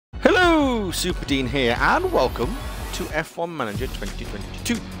Hello, Superdean here, and welcome to F1 Manager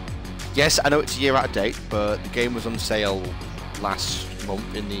 2022. Yes, I know it's a year out of date, but the game was on sale last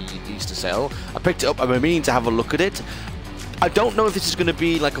month in the Easter sale. I picked it up. I'm meaning to have a look at it. I don't know if this is going to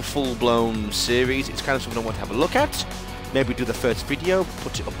be like a full-blown series. It's kind of something I want to have a look at. Maybe do the first video,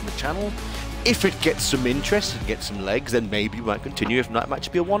 put it up on the channel. If it gets some interest and gets some legs, then maybe we might continue. If not, it might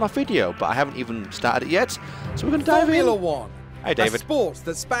just be a one-off video. But I haven't even started it yet, so we're going to dive in. Formula One. Hi, David. A sport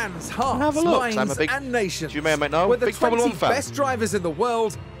that spans hearts, Have a look. minds, I'm a big, and nations. you may or may not know, where the big Formula 20 One fan. best drivers in the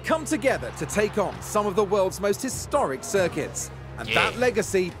world come together to take on some of the world's most historic circuits. And that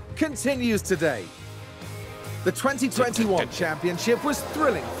legacy continues today. The 2021 championship was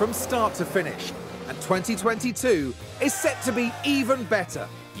thrilling from start to finish. And 2022 is set to be even better.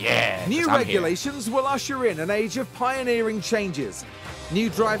 Yeah. New regulations will usher in an age of pioneering changes. New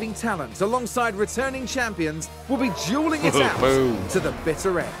driving talent alongside returning champions will be dueling it out to the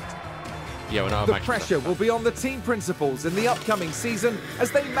bitter end. Yeah, well, The pressure will be on the team principals in the upcoming season as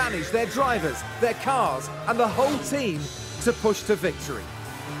they manage their drivers, their cars, and the whole team to push to victory.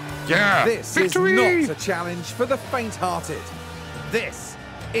 Yeah, This is not a challenge for the faint-hearted. This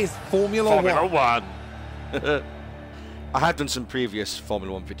is Formula One. I have done some previous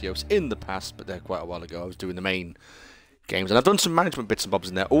Formula 1 videos in the past, but they're quite a while ago. I was doing the main games, and I've done some management bits and bobs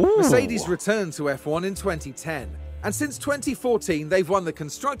in there. Ooh. Mercedes returned to F1 in 2010, and since 2014 they've won the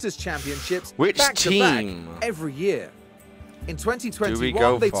Constructors' Championships back-to-back every year. In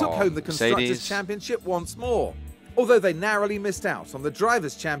 2021 they took home the Constructors' Championship once more, although they narrowly missed out on the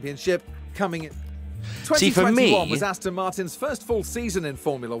Drivers' Championship coming in. 2021 was Aston Martin's first full season in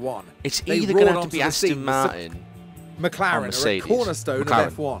Formula One. It's either going to have to be Aston Martin, McLaren are a cornerstone of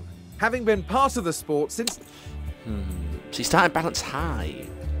F1, having been part of the sport since... So he's starting balance high.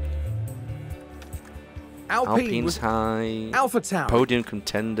 Alpine's high. Alpha Tauri. Podium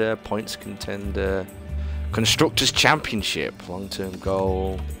contender, points contender. Constructors' Championship, long-term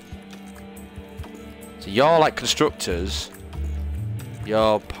goal. So you're like Constructors.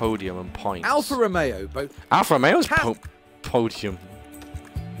 You're podium and points. Alfa Romeo, both. Alfa Romeo's podium.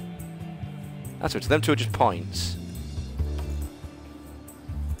 That's what. Them two are just points.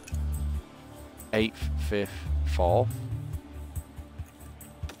 8th, 5th, 4th.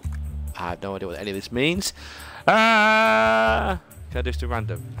 I have no idea what any of this means. Can I just do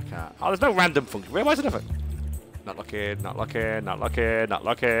random? I can't. Oh, there's no random function. Why is it different? Not looking, not looking, not looking, not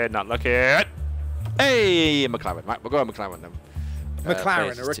looking, not looking. Hey, McLaren. Right, we'll go on McLaren then.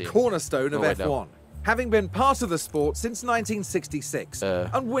 McLaren are a cornerstone of F1, having been part of the sport since 1966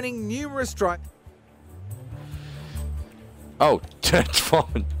 and winning numerous Oh,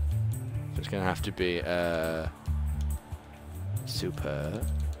 transforming. So it's going to have to be Super.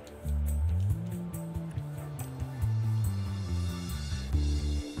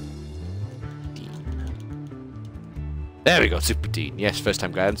 There we go, Superdean. Yes, first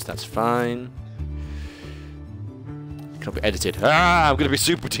time guidance, that's fine. Can't be edited. Ah, I'm going to be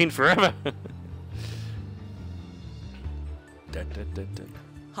Superdean forever.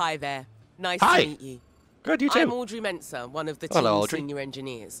 Hi there. Nice to meet you. Good, you too. I'm Audrey Mensah, one of the team's senior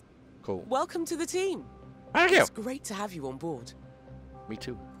engineers. Cool. Welcome to the team. Thank you. It's great to have you on board. Me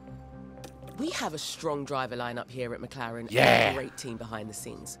too. We have a strong driver lineup here at McLaren and a great team behind the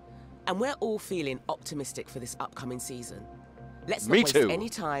scenes. And we're all feeling optimistic for this upcoming season. Let's not waste any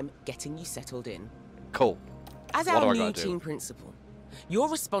time getting you settled in. Cool. As our new team principal, you're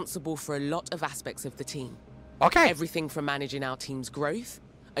responsible for a lot of aspects of the team. Okay. Everything from managing our team's growth,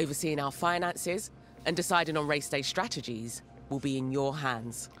 overseeing our finances, and deciding on race day strategies will be in your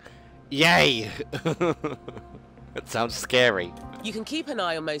hands. Yay! That sounds scary. You can keep an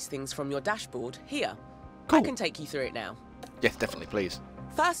eye on most things from your dashboard here. Cool. I can take you through it now. Yes, definitely, please.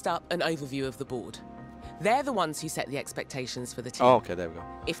 First up, an overview of the board. They're the ones who set the expectations for the team. Oh, okay, there we go.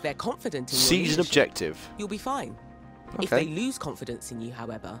 If they're confident in your season objective, you'll be fine. Okay. If they lose confidence in you,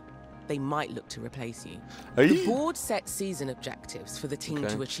 however, they might look to replace you. The board sets season objectives for the team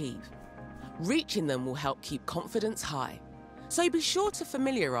to achieve. Reaching them will help keep confidence high. So be sure to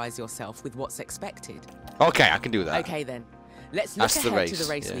familiarise yourself with what's expected. Okay, I can do that. Okay then, let's look ahead to the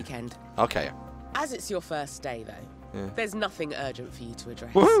race weekend. Okay. As it's your first day though, there's nothing urgent for you to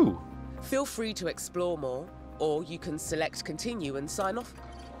address. Woohoo! Feel free to explore more, or you can select continue and sign off.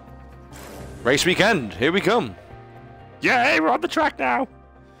 Race weekend, here we come. Yay, we're on the track now.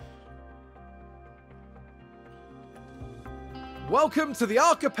 Welcome to the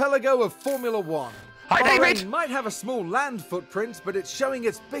archipelago of Formula One. Hi, David! Might have a small land footprint, but it's showing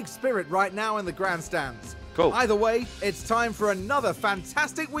its big spirit right now in the grandstands. Cool. Either way, it's time for another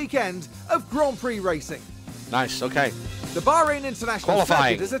fantastic weekend of Grand Prix racing. Nice, okay. The Bahrain International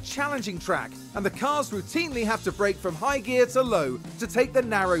Circuit is a challenging track, and the cars routinely have to brake from high gear to low to take the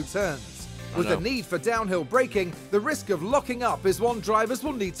narrow turns. With the need for downhill braking, the risk of locking up is one drivers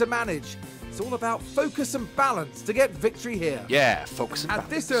will need to manage. It's all about focus and balance to get victory here. Yeah, focus and balance. At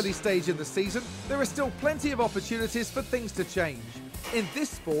this early stage in the season, there are still plenty of opportunities for things to change. In this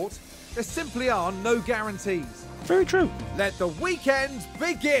sport, there simply are no guarantees. Very true. Let the weekend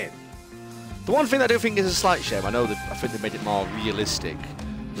begin. The one thing I do think is a slight shame, I think they made it more realistic.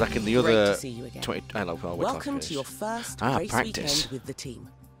 Like in the other... Great to see you again. Welcome to your first race weekend with the team.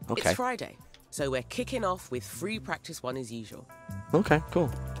 Okay. It's Friday, so we're kicking off with free practice 1 as usual. Okay, cool.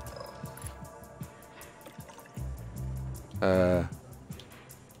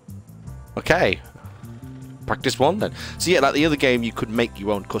 Okay. Practice 1 then. So yeah, like the other game, you could make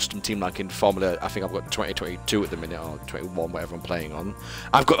your own custom team, like in Formula. I think I've got 2022 at the minute, or 21, whatever I'm playing on.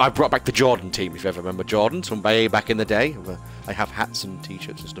 I brought back the Jordan team, if you ever remember Jordan, from way back in the day. I have hats and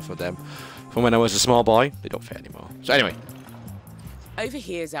t-shirts and stuff for them from when I was a small boy. They don't fit anymore. So anyway. Over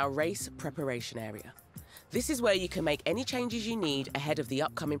here is our race preparation area. This is where you can make any changes you need ahead of the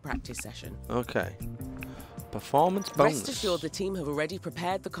upcoming practice session. Okay. Performance bonus. Rest assured the team have already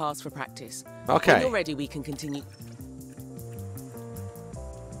prepared the cars for practice. Okay. When you're ready, we can continue.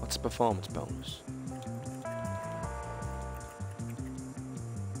 What's a performance bonus?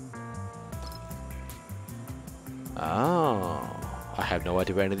 Oh, I have no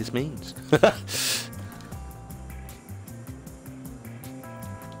idea what any of this means.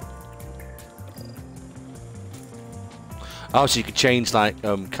 Oh, so you could change like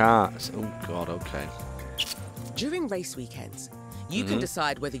cars. Oh God, okay. During race weekends, you can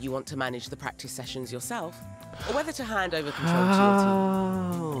decide whether you want to manage the practice sessions yourself or whether to hand over control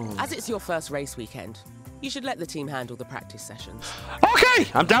to your team. As it's your first race weekend, you should let the team handle the practice sessions. Okay,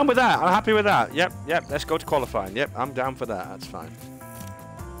 I'm down with that. I'm happy with that. Yep, let's go to qualifying. Yep, I'm down for that. That's fine.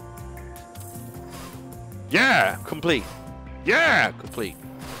 Yeah, complete. Yeah, complete.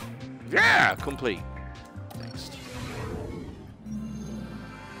 Yeah, complete. Next.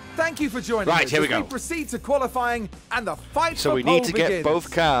 Thank you for joining us. Right, here we go. We proceed to qualifying and the fight so for we need to begins. get both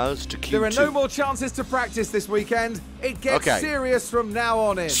cars to Q2. There are no more chances to practice this weekend. It gets serious from now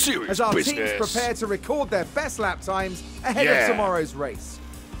on in. Serious as our business. teams prepare to record their best lap times ahead of tomorrow's race.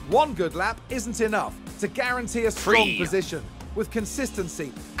 One good lap isn't enough to guarantee a strong position, with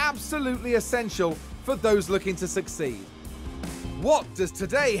consistency absolutely essential for those looking to succeed. What does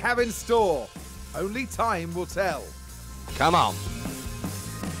today have in store? Only time will tell. Come on.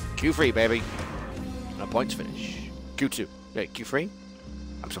 Q3, baby. No points finish. Q2. Yeah, Q3?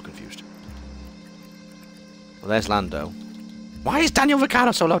 I'm so confused. Well, there's Lando. Why is Daniel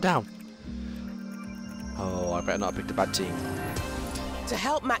Ricciardo so low down? Oh, I better not have picked a bad team. To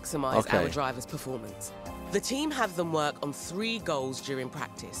help maximize our drivers' performance, the team have them work on 3 goals during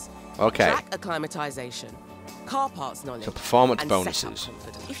practice. Okay. Track acclimatization, car parts knowledge, so performance and bonuses. setup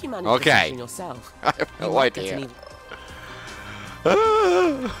confidence. If you manage the session yourself, I have no idea.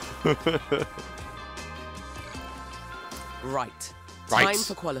 Right. Time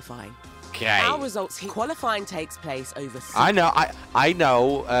for qualifying. Okay. Our results here. Qualifying takes place over 3. I know. I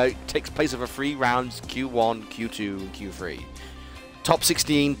know. It takes place over 3 rounds: Q1, Q2, and Q3. Top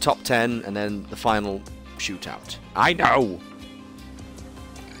 16, top 10, and then the final shootout. I know.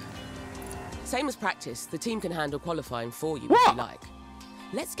 Same as practice, the team can handle qualifying for you if you like.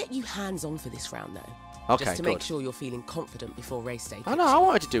 Let's get you hands-on for this round, though. Okay, just to make sure you're feeling confident before race day. I know. I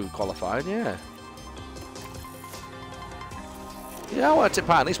wanted to do qualifying. Yeah. Yeah, I want to take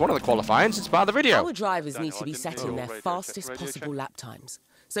part in at least one of the qualifying since part of the video. Our drivers need to be setting their fastest possible lap times,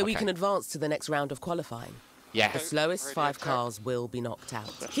 so we can advance to the next round of qualifying. Yeah. The slowest 5 cars will be knocked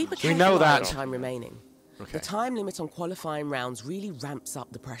out. Keep a careful eye on time remaining. The time limit on qualifying rounds really ramps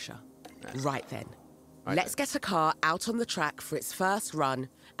up the pressure. Right then. Let's get a car out on the track for its first run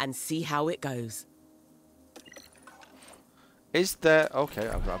and see how it goes. Is there... Okay,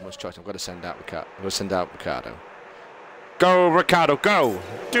 I've got much choice. I've got to send out Ricardo. I'm going to send out Ricardo. Go, Ricardo, go!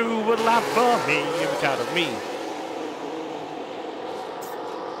 Do a lap for me, Ricardo, me.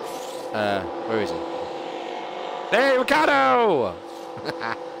 Where is he? Hey, Ricardo!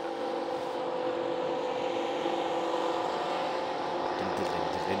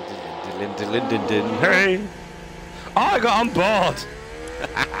 Hey! Oh, I got on board!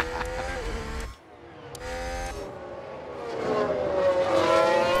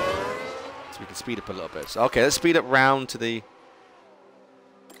 So we can speed up a little bit. So, okay, let's speed up round to the...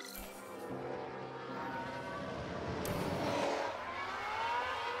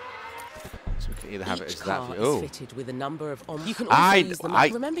 So we can either have it as that. Car is fitted with a number of. You can also use them.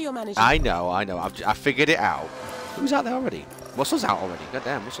 Remember your manager. I know. I figured it out. Who's out there already? Muscle's out already.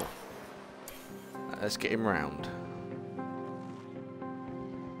 Goddamn, Muscle. Let's get him round.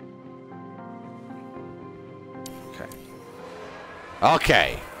 Okay.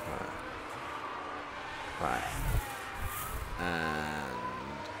 Okay. Right. And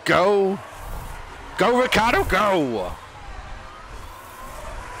go. Go, Ricardo, go.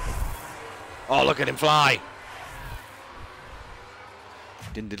 Oh, look at him fly.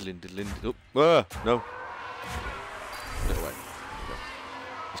 Din, din, din, din, din. Oh, no. No way.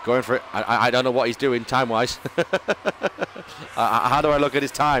 He's going for it. I don't know what he's doing time-wise. How do I look at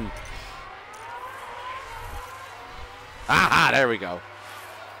his time? Aha, there we go.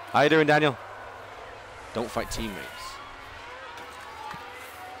 How you doing, Daniel? Don't fight teammates.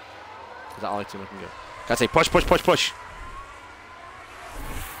 Is that all I can go? Can I say push, push, push, push?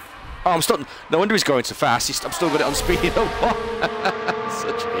 Oh, I'm still. No wonder he's going so fast. I'm still got it on speed.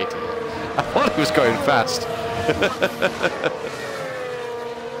 Such an idiot. I thought he was going fast.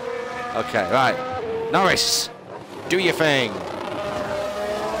 Okay, right. Norris, do your thing.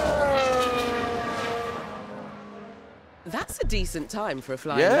 That's a decent time for a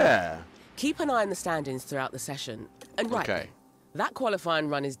flying. Yeah. Run. Keep an eye on the standings throughout the session. And right. Okay. That qualifying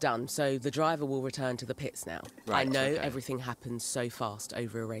run is done, so the driver will return to the pits now. Right, I know everything happens so fast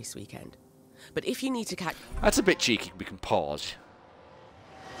over a race weekend. But if you need to catch... That's a bit cheeky. We can pause.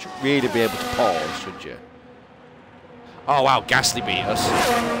 You should really be able to pause, shouldn't you? Oh, wow. Gasly beat us.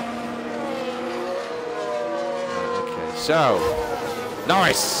 Okay, so...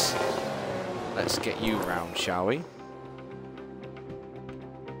 Norris! Let's get you round, shall we?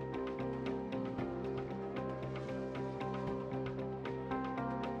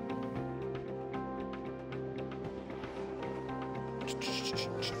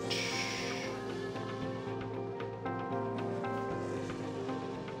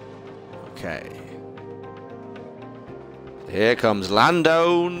 Okay. Here comes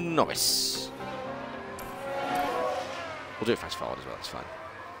Lando Norris. We'll do it fast forward as well, it's fine.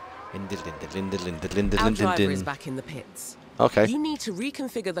 Our driver is back in the pits. Okay. You need to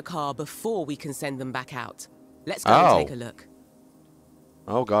reconfigure the car before we can send them back out. Let's go and take a look.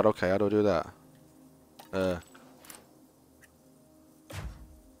 Oh god, okay, how do I do that?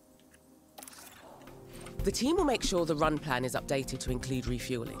 The team will make sure the run plan is updated to include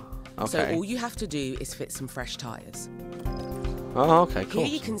refueling. Okay. So all you have to do is fit some fresh tyres. Oh, okay, cool.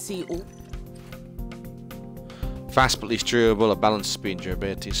 Here you can see all... Fast but least durable, a balanced speed and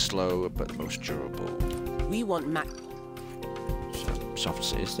durability, slow but most durable. We want soft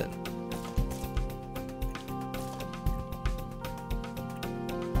as it is then.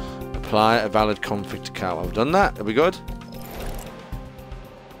 Apply a valid config to car. I've done that. Are we good?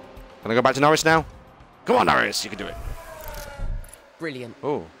 Can I go back to Norris now? Come on, Norris, you can do it. Brilliant.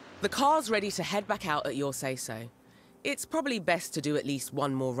 Oh. The car's ready to head back out at your say-so. It's probably best to do at least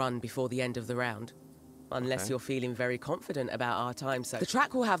one more run before the end of the round. Unless you're feeling very confident about our time. So the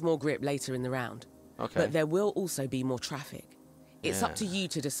track will have more grip later in the round. Okay. But there will also be more traffic. It's up to you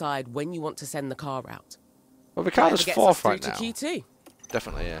to decide when you want to send the car out. Well, Ricardo's fourth right now. To Q2.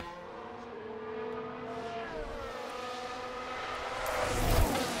 Definitely, yeah.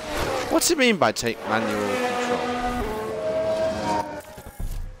 What's it mean by take manual control?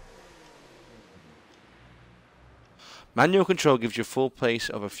 Manual control gives you full place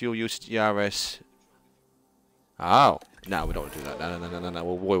of a fuel usage ERS. Oh, no, we don't want to do that. No.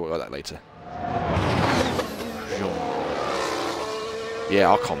 We'll worry about that later. Yeah,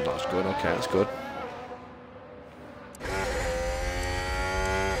 our comm that's good. Okay, that's good.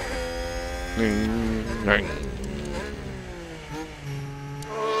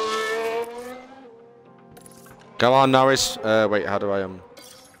 Go on, Norris. Wait, how do I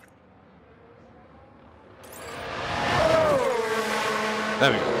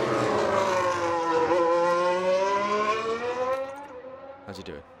There we go. How's he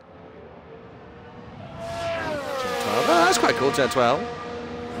doing? 10-12. Oh, that's quite cool, 10-12.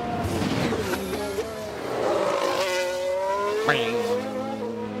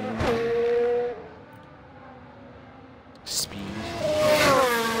 Speed.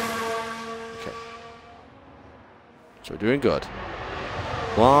 Okay. So we're doing good.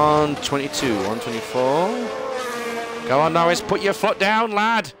 122, 124. Go on, Norris, put your foot down,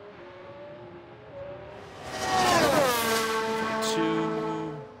 lad.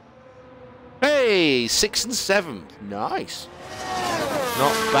 2. Hey, 6th and 7th. Nice.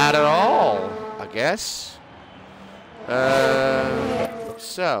 Not bad at all, I guess.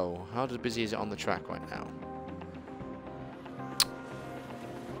 So, how busy is it on the track right now?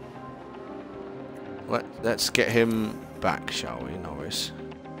 Let's get him back, shall we, Norris?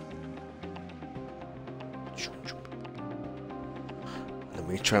 Let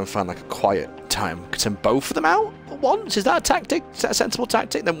me try and find like a quiet time. Send both of them out at once? Is that a tactic? Is that a sensible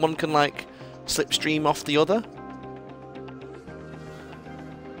tactic? Then one can like slipstream off the other?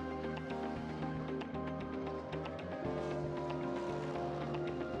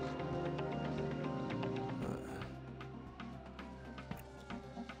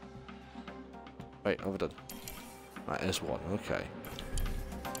 Wait, overdone. Right, there's one. Okay.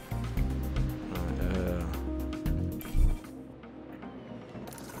 Right,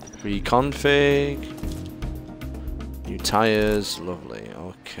 reconfig. New tires. Lovely.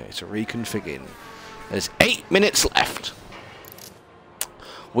 Okay, so reconfiguring. There's 8 minutes left.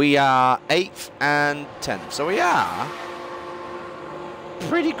 We are 8th and 10th. So we are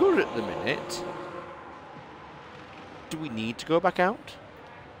pretty good at the minute. Do we need to go back out?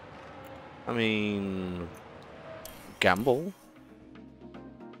 I mean, gamble.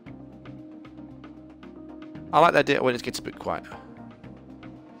 I like that idea when it gets a bit quieter.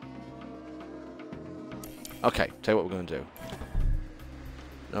 Okay, tell you what we're going to do.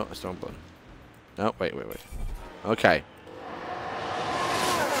 No, that's the wrong button. No, wait. Okay.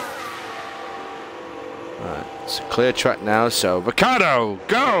 Alright, it's a clear track now, so Ricardo,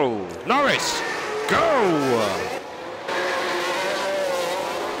 go! Norris, go!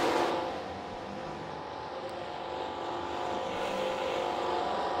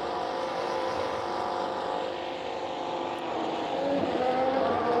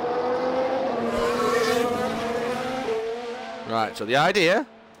 Right, so the idea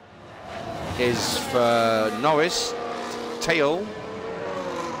is for Norris tail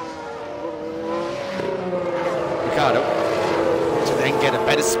Ricardo to then get a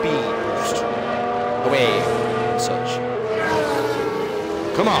better speed boost away and such.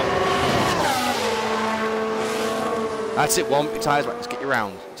 Come on. That's it, one. Your tires right. Let's get you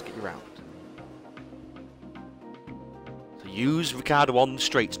round. Let's get you round. So use Ricardo on the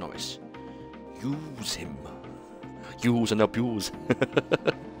straights, Norris. Use him. Use and abuse.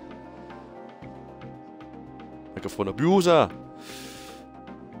 Like a fun abuser.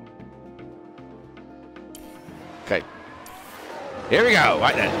 Okay. Here we go.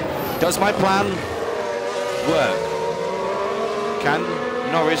 Right then. Does my plan work? Can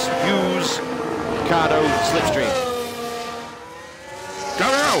Norris use Ricardo slipstream?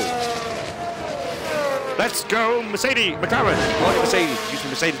 Go! Let's go, Mercedes McLaren. Not Mercedes. Use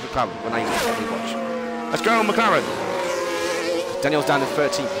Mercedes McLaren when I use the watch. Let's go, McLaren. Daniel's down in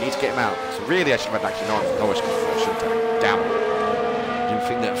 13th. You need to get him out. So really, I should have actually Norris. Damn. Didn't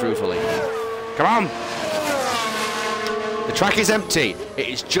think that through fully. Come on. The track is empty. It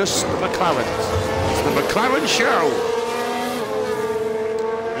is just the McLarens. It's the McLaren show.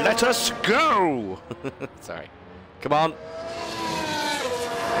 Let us go. Sorry. Come on.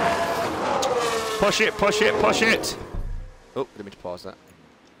 Push it, push it, push it. Oh, didn't mean to pause that.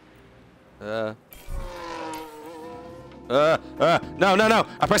 No.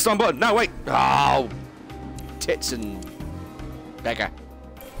 I pressed the wrong button. No, wait. Oh. Tits and beggar.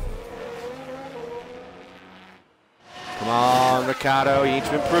 Come on, Ricardo. You need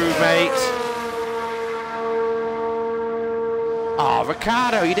to improve, mate. Oh,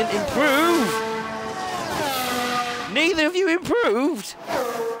 Ricardo, you didn't improve. Neither of you improved.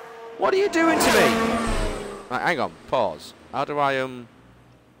 What are you doing to me? Right, hang on. Pause. How do I,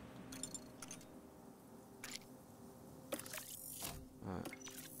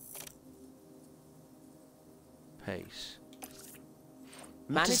 Pace.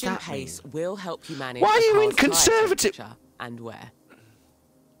 Managing pace will help you manage. Why are you in conservative and wear?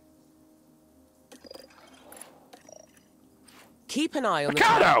 Keep an eye on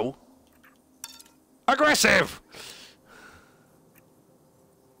Ricardo! Aggressive!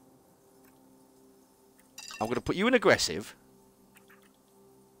 I'm going to put you in aggressive.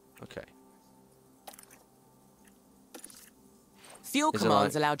 Okay. Fuel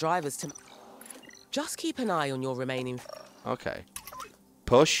commands allow drivers to... Just keep an eye on your remaining... Okay.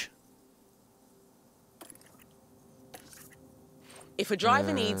 Push. If a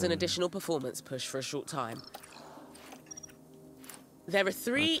driver needs an additional performance push for a short time, there are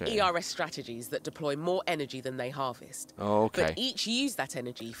 3 ERS strategies that deploy more energy than they harvest. Okay. But each use that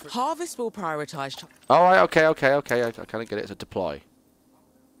energy for... Harvest will prioritize... All right, okay. I kind of get it. It's a deploy.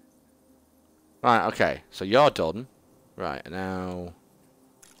 Right, okay. So you're done. Right, now...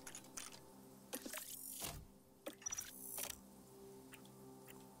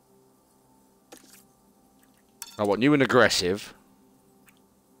 I want you and aggressive.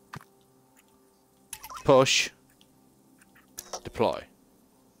 Push. Deploy.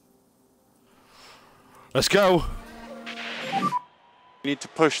 Let's go. You need to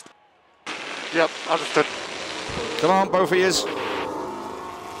push. Yep, understood. Come on, both of yous.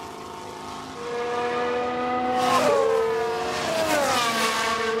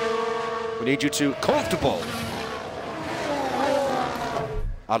 We need you to comfortable.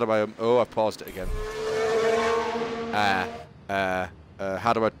 How do I? Oh, I paused it again.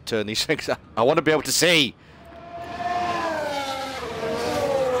 How do I turn these things? I want to be able to see.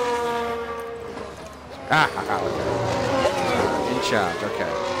 Okay. In charge.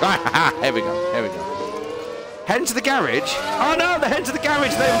 Okay. Here we go. Here we go. Head to the garage. Oh no, the head to the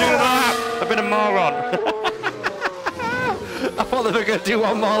garage. They were doing another lap. I've been a moron. I thought they were going to do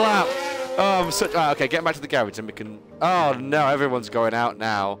one more lap. Oh, I'm such. Right, okay, get back to the garage and we can. Oh no, everyone's going out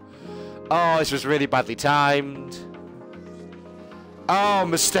now. Oh, this was really badly timed. Oh,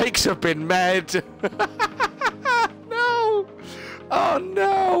 mistakes have been made. No. Oh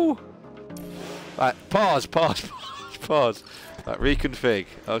no. Right, pause. Right, reconfig.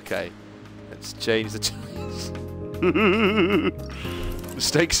 Okay, let's change the tires.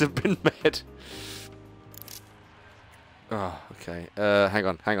 Mistakes have been made. Oh, okay. Hang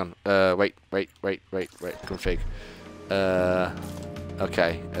on. Wait. Config.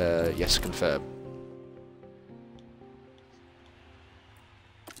 Okay. Yes, confirm.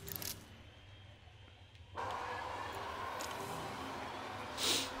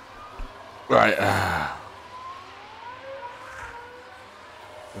 Right.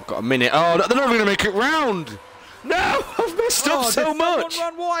 I've got a minute. Oh, they're not going to make it round. No, I've messed up so much.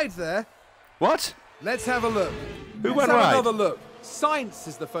 Run wide there. What? Let's have a look. Who went wide? Another look. Science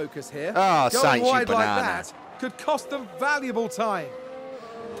is the focus here. Oh, Going science, wide you like banana. that could cost them valuable time.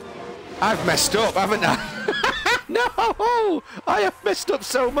 I've messed up, haven't I? No, I have messed up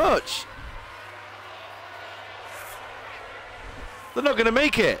so much. They're not going to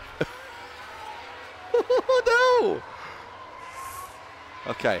make it. No.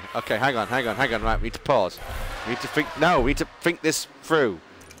 Okay, hang on. Right, we need to pause. We need to think. No, we need to think this through.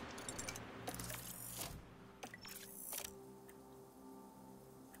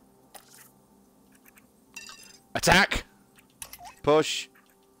 Attack. Push.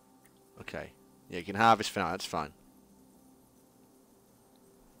 Okay. Yeah, you can harvest for now. That's fine.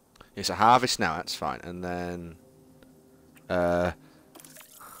 Yes, a harvest now. That's fine. And then,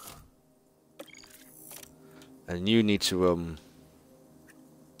 and you need to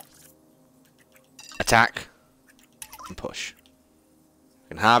attack and push. You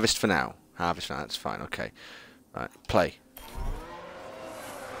can harvest for now. Harvest for now. That's fine. Okay. Right. Play.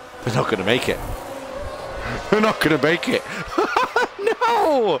 They're not going to make it. We're not going to make it.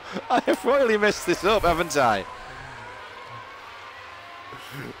 No! I have royally messed this up, haven't I?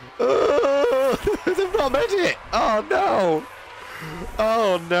 They've not made it. Oh, no.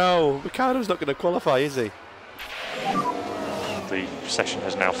 Oh, no. Ricardo's not going to qualify, is he? The session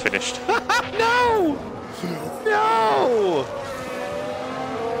has now finished. No! No!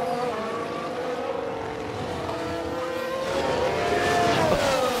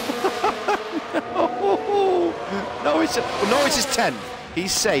 Norwich is 10th.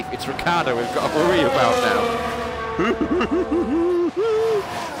 He's safe. It's Ricardo we've got to worry about now.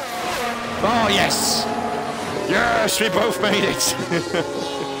 Oh, yes! Yes, we both made it!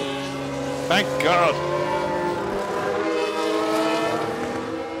 Thank God!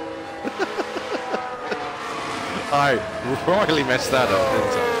 I royally messed that up,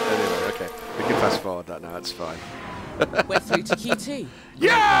 didn't I? Anyway, okay. We can fast forward that now, that's fine. We're through to Q2.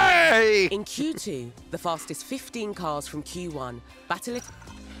 Yay! In Q2, the fastest 15 cars from Q1 battle it.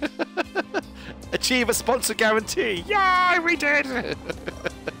 Achieve a sponsor guarantee. Yay, we did!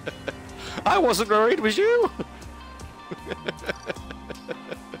 I wasn't worried, was you?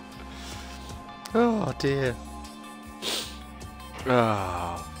 Oh, dear.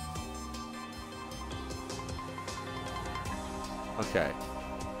 Oh. Okay.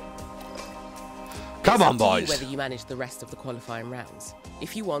 Come on, boys. Whether you manage the rest of the qualifying rounds.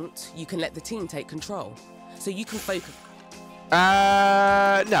 If you want, you can let the team take control, so you can focus. No,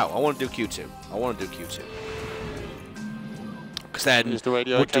 I want to do Q2. Because then is the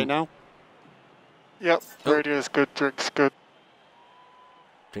radio okay now? Yep, radio's good. Drink's good.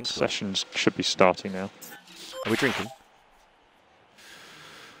 Sessions should be starting now. Are we drinking?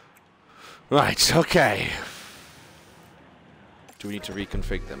 Right. Okay. Do we need to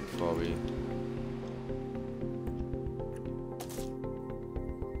reconfig them before we?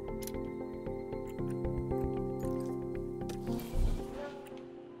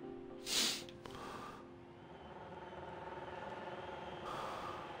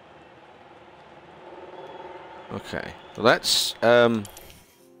 Okay, let's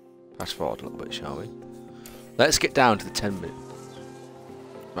fast forward a little bit, shall we? Let's get down to the 10-minute.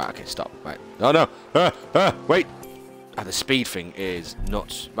 Right, okay, stop. Right. No, no. Wait. Ah, the speed thing is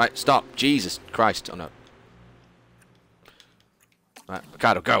nuts. Right, stop. Jesus Christ. Oh, no. Right,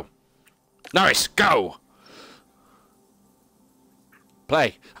 Ricardo, go. Norris, go.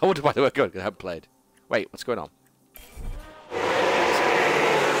 Play. I wonder why they were good, because I haven't played. Wait, what's going on?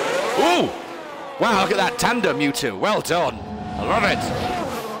 Ooh! Wow, look at that tandem, you two. Well done. I love it.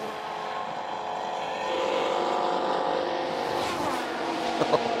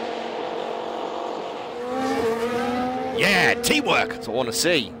 Yeah, teamwork. That's what I want to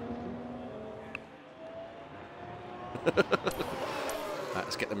see. Right,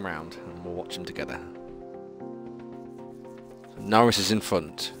 let's get them round and we'll watch them together. So Norris is in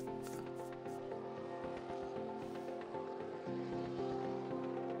front.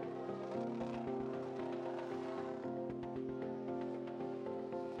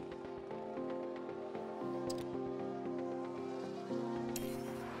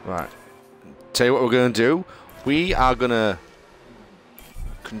 Right. Tell you what we're going to do. We are going to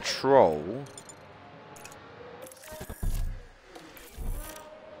control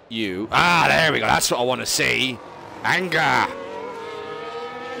you. Ah, there we go. That's what I want to see. Anger.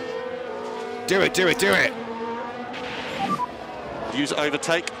 Do it, do it, do it. Use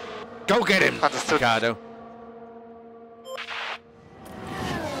overtake. Go get him, Understood. Ricardo.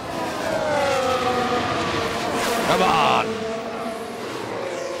 Come on.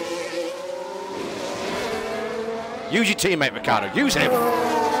 Use your teammate, Ricardo. Use him.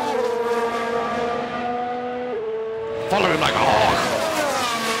 Follow him like a hawk.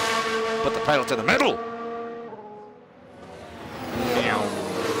 Put the pedal to the middle.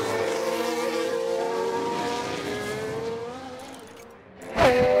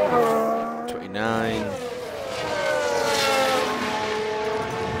 29.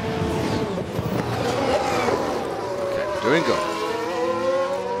 Okay, doing good.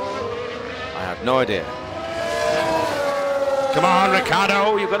 I have no idea. Come on,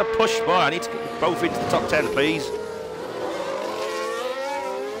 Ricardo, you've got to push more. I need to get you both into the top 10, please.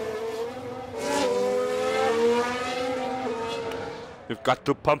 You've got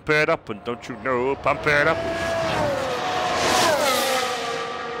to pump it up, and don't you know, pump it up.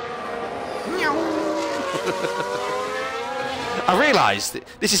 I realised that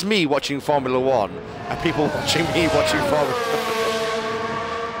this is me watching Formula 1 and people watching me watching Formula 1.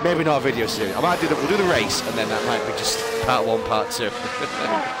 Maybe not a video series. I might do we'll do the race and then that might be just part 1, part 2.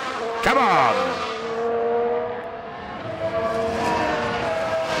 Come on!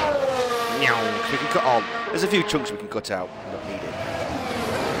 We can cut on. There's a few chunks we can cut out. Not needed.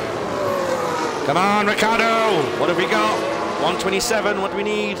 Come on, Ricardo! What have we got? 127, what do we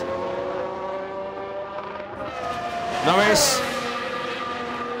need? Norris.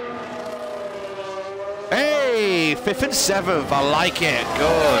 Hey, 5th and 7th. I like it.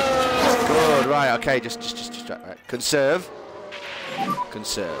 Good. Good. Right. Okay. Just right. Conserve.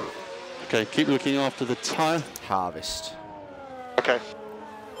 Conserve. Okay. Keep looking after the tyre. Harvest. Okay.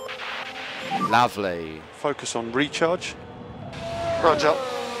 Lovely. Focus on recharge. Roger.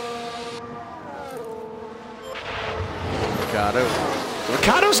 Ricardo.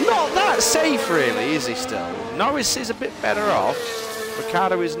 Ricardo's not that safe, really, is he still? Norris is a bit better off.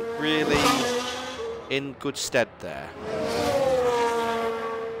 Ricardo isn't really in good stead there.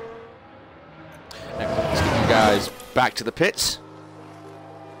 Let's get you guys back to the pits.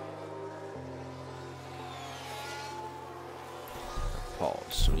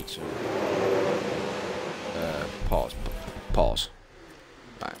 Pause. We need to pause. Pause.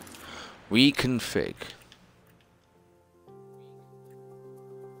 Right. Reconfig.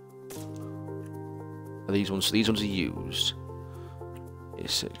 These ones are used.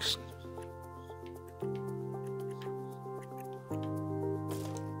 A6.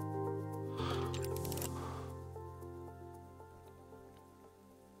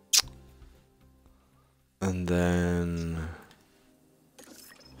 And then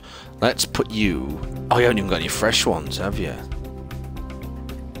let's put you. Oh, you haven't even got any fresh ones, have you?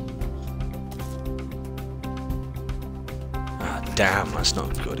 Ah, damn, that's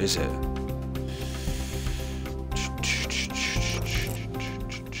not good, is it?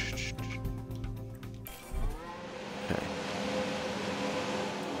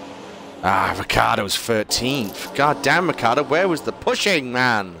 Ah, Ricardo's 13th. God damn, Ricardo, where was the pushing,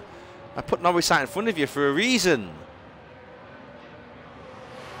 man? I put Norris out in front of you for a reason.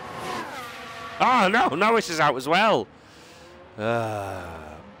 Oh, no, Norris is out as well.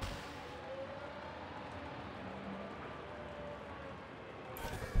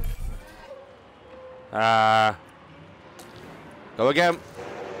 Go again.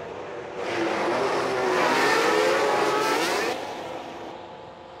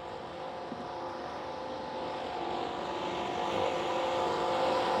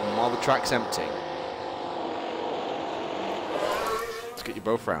 while the track's empty. Let's get you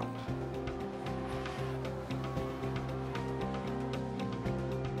both round.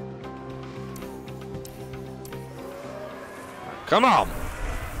 Come on!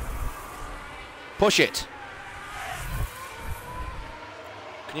 Push it!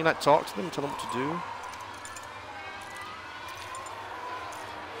 Can you, like, talk to them, tell them what to do?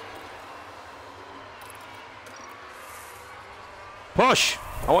 Push!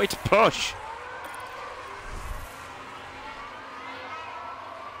 I want you to push!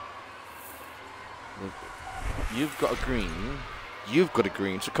 You've got a green. You've got a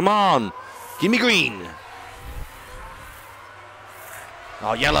green, so come on! Give me green!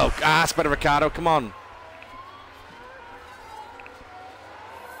 Oh, yellow! Ah, it's better, Ricardo, come on!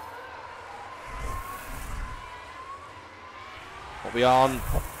 What are we on?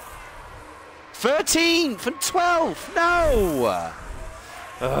 13th and 12th! No!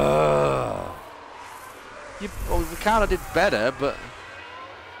 Well, Ricardo did better, but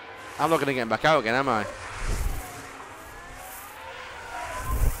I'm not going to get him back out again, am I?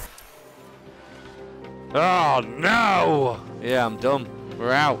 Oh, no! Yeah, I'm done.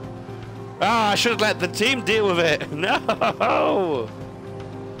 We're out. Ah, I should have let the team deal with it. No!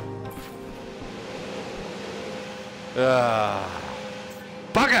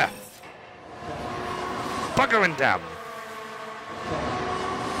 Bugger! Bugger and damn!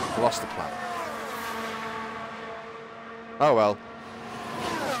 Lost the plan. Oh well.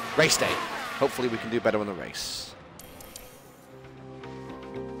 Race day. Hopefully we can do better on the race.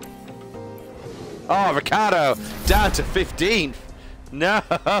 Oh, Ricardo! Down to 15th! No!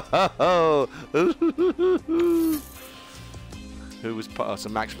 Who was... Oh, so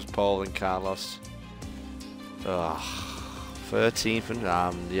Max was Paul and Carlos. Oh, 13th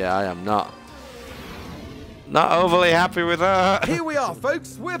and... yeah, I am not overly happy with that. Here we are,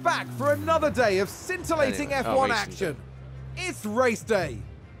 folks. We're back for another day of scintillating F1 action. It's race day.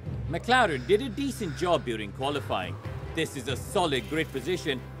 McLaren did a decent job during qualifying. This is a solid grid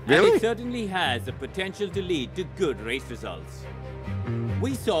position, really? And it certainly has the potential to lead to good race results.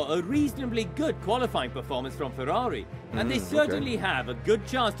 We saw a reasonably good qualifying performance from Ferrari, and they certainly have a good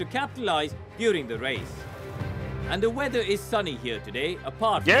chance to capitalize during the race. And the weather is sunny here today,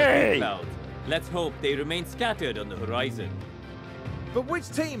 apart from the clouds. Let's hope they remain scattered on the horizon. But which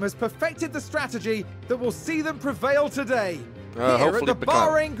team has perfected the strategy that will see them prevail today? Here at the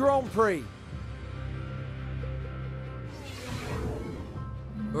Bahrain Grand Prix.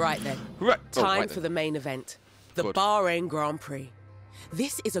 Right then. Time for the main event. The Bahrain Grand Prix.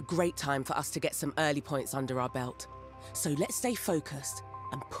 This is a great time for us to get some early points under our belt. So let's stay focused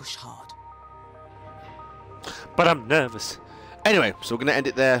and push hard. But I'm nervous. Anyway, so we're going to end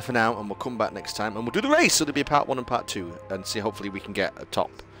it there for now, and we'll come back next time, and we'll do the race. So there'll be part 1 and part 2, and see, hopefully we can get a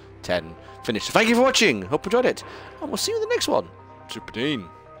top 10 finish. So thank you for watching. Hope you enjoyed it, and we'll see you in the next one. Superdean.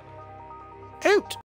 Out.